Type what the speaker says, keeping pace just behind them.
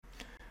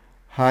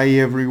Hi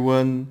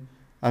everyone,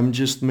 I'm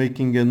just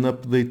making an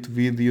update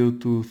video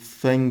to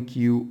thank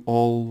you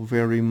all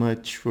very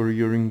much for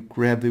your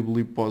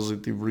incredibly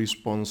positive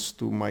response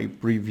to my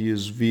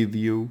previous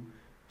video.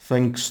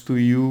 Thanks to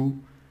you,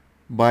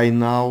 by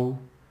now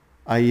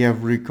I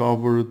have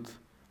recovered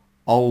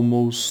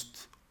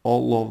almost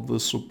all of the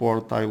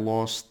support I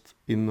lost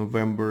in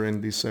November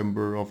and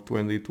December of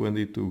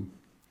 2022.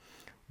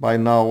 By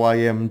now I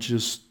am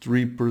just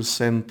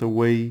 3%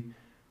 away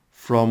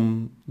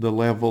from the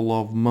level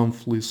of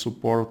monthly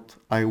support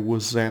I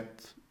was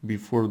at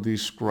before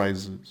this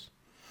crisis.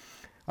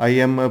 I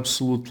am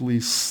absolutely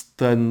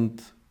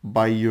stunned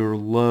by your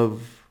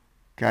love,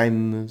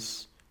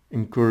 kindness,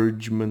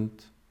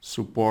 encouragement,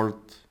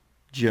 support,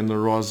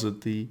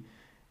 generosity,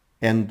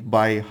 and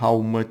by how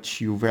much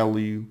you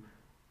value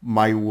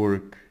my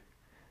work.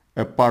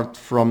 Apart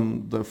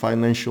from the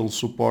financial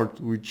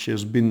support, which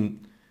has been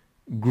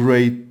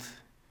great,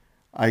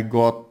 I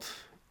got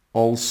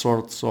all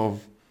sorts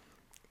of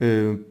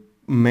uh,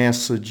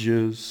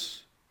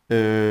 messages,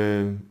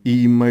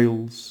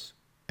 emails,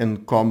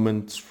 and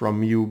comments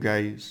from you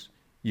guys.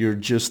 You're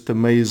just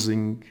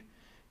amazing.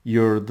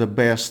 You're the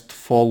best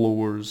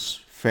followers,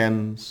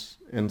 fans,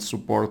 and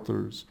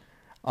supporters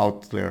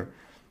out there.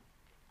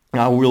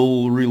 I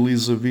will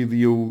release a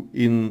video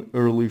in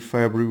early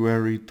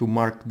February to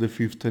mark the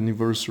 5th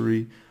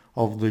anniversary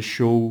of the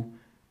show,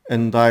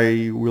 and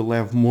I will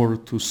have more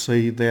to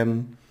say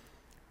then.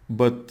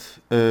 But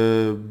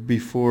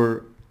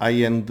before I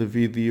end the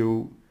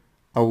video,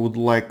 I would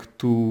like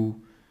to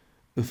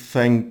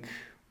thank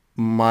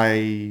my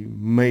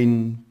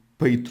main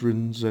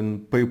patrons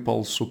and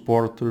PayPal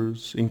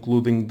supporters,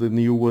 including the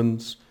new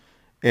ones,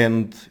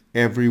 and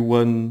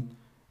everyone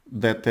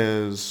that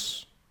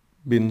has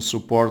been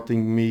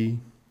supporting me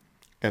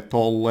at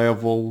all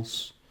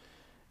levels,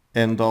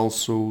 and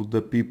also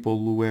the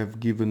people who have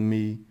given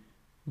me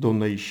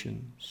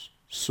donations.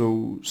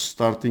 So,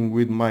 starting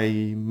with my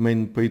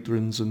main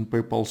patrons and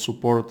PayPal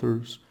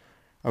supporters,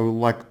 I would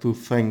like to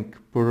thank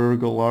Per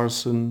Erga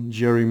Larsen,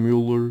 Jerry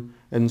Mueller,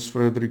 Hans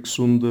Fredrik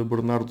Sunda,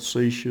 Bernardo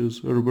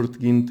Seixas, Herbert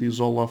Gintis,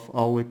 Olaf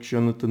Alex,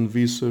 Jonathan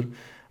Visser,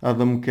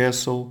 Adam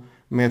Kessel,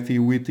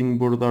 Matthew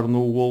Whittingboard,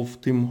 Arno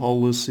Wolf, Tim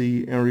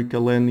Hollacy, Enric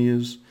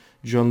Alenias,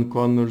 John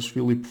Connors,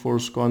 Philip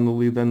Force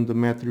Connolly, Dan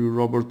Demetrio,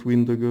 Robert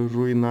Windiger,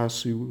 Rui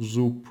Inácio,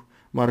 Zup,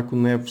 Marco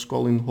Neves,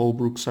 Colin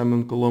Holbrook,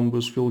 Simon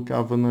Columbus, Phil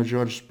Kavanagh,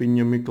 Jorge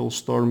Spinha, Michael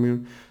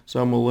Stormir,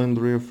 Samuel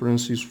Andrea,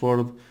 Francis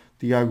Ford,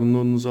 Tiago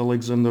Nunes,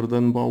 Alexander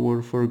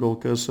Dunbauer, Fergal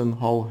Cusson,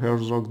 Hal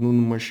Herzog,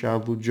 Nuno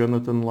Machado,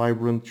 Jonathan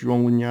Librant,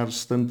 João Linhares,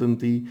 Stanton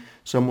T,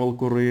 Samuel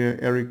Correa,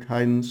 Eric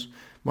Hines,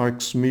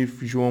 Mark Smith,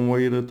 João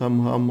Eira,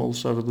 Tom Hummel,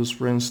 Sardes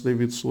France,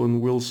 David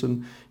Sloan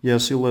Wilson,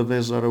 Yacila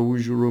Dez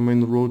Araújo,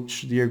 Romain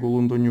Roach, Diego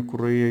Londonho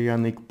Correa,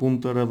 Yannick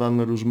Punter,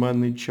 Adana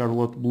Rusmani,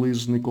 Charlotte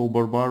Bliss, Nicole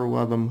Barbaro,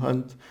 Adam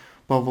Hunt,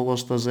 Pavel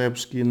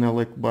Ostazewski,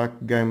 Nelek Bach,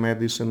 Guy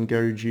Madison,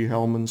 Gary G.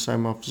 Hellman,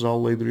 Simon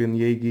Afzal, Adrian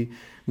Yegi,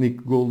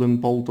 Nick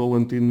Golden, Paulo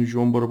Tolentino,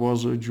 João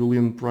Barbosa,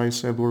 Julian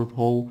Price, Edward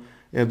Hall,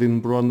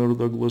 Edin Bronner,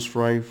 Douglas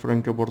Fry,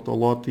 Franca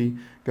Bortolotti,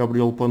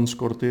 Gabriel Pons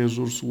Cortez,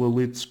 Ursula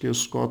Litzke,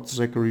 Scott,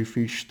 Zachary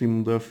Fish,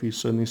 Tim Duffy,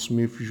 Sonny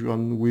Smith,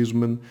 John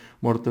Wiseman,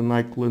 Morten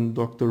Eichland,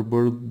 Dr.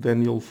 Bird,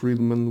 Daniel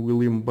Friedman,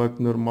 William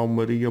Buckner, Mau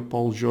Maria,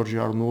 Paul Jorge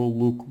Arnaud,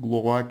 Luke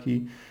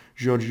Glowacki,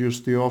 Georgios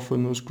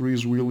Theophanos,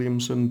 Chris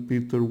Williamson,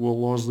 Peter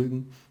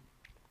Wolozin,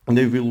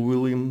 David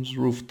Williams,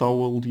 Ruth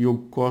Towell,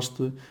 Diogo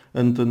Costa,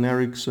 Anton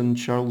Erickson,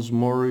 Charles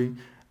Murray,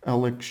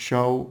 Alex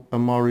Shaw,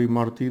 Amari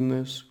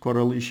Martinez,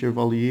 Coralie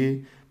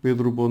Chevalier,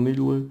 Pedro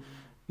Bonilla,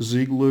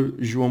 Ziegler,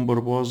 João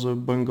Barbosa,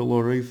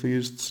 Bangalore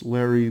Atheists,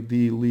 Larry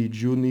D. Lee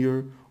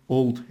Jr.,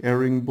 Old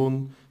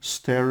Herringbone,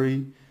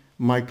 Sterry,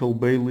 Michael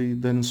Bailey,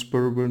 Dan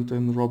Spurbert,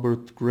 and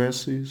Robert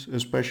Grassis. A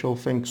special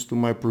thanks to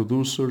my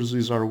producers,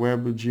 Izar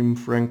Webb, Jim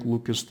Frank,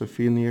 Lucas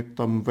Stafiniak,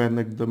 Tom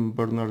Vanagdam,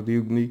 Bernard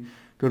Ugni,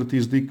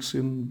 Curtis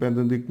Dixon,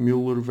 Benedict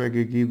Mueller,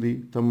 Vega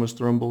Guidi, Thomas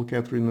Trumbull,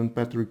 Catherine and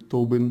Patrick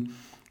Tobin,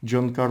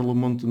 John Carlo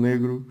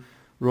Montenegro,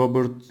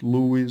 Robert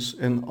Lewis,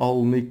 and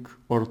Al Nick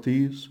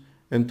Ortiz,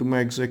 and to my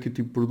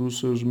executive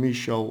producers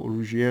Michal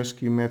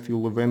Rugieski, Matthew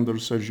Lavender,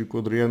 Sergio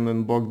Codriano,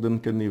 and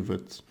Bogdan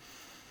Kanivet.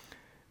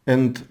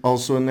 And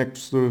also an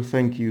extra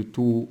thank you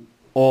to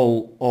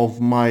all of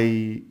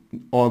my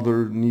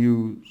other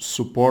new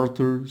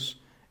supporters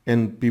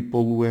and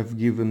people who have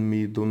given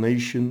me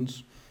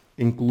donations,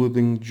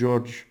 including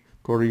George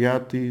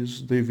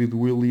Coriatis, David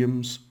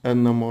Williams,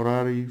 Anna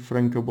Morari,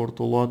 Franca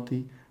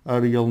Bortolotti,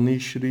 Ariel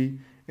Nishri,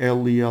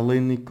 Eli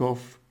Alenikov,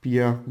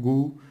 Pierre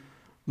Gu,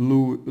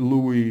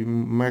 Louis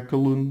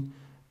McAllen,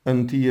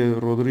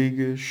 Antia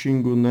Rodriguez,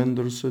 Shingun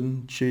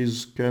Anderson,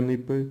 Chase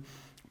Canipe,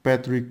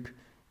 Patrick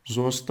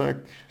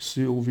Zostak,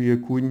 Sylvia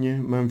Cunha,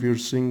 Manvir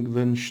Singh,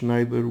 Dan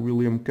Schneider,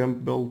 William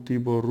Campbell,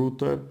 Tibor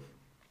Ruta,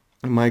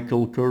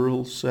 Michael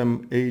Curl,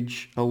 Sam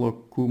H.,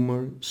 Alok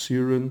Kumar,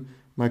 Siren,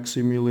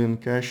 Maximilian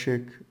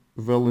Kashek,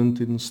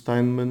 Valentin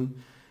Steinman,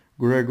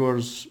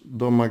 Gregors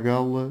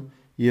Domagala,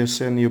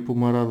 Yesenia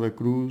Pumarada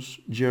Cruz,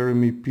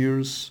 Jeremy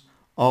Pierce,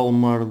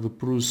 Almar de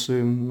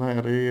Prusen,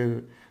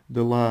 Narea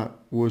de la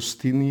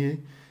Oustinie,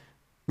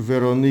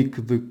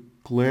 Veronique de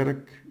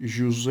Klerk,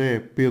 José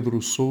Pedro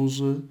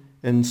Souza,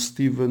 and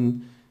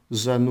Steven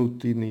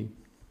Zanutini.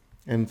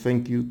 And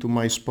thank you to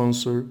my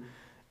sponsor,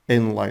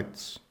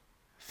 Enlights.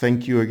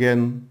 Thank you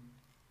again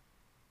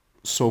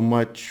so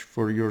much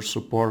for your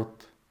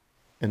support,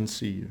 and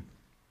see you.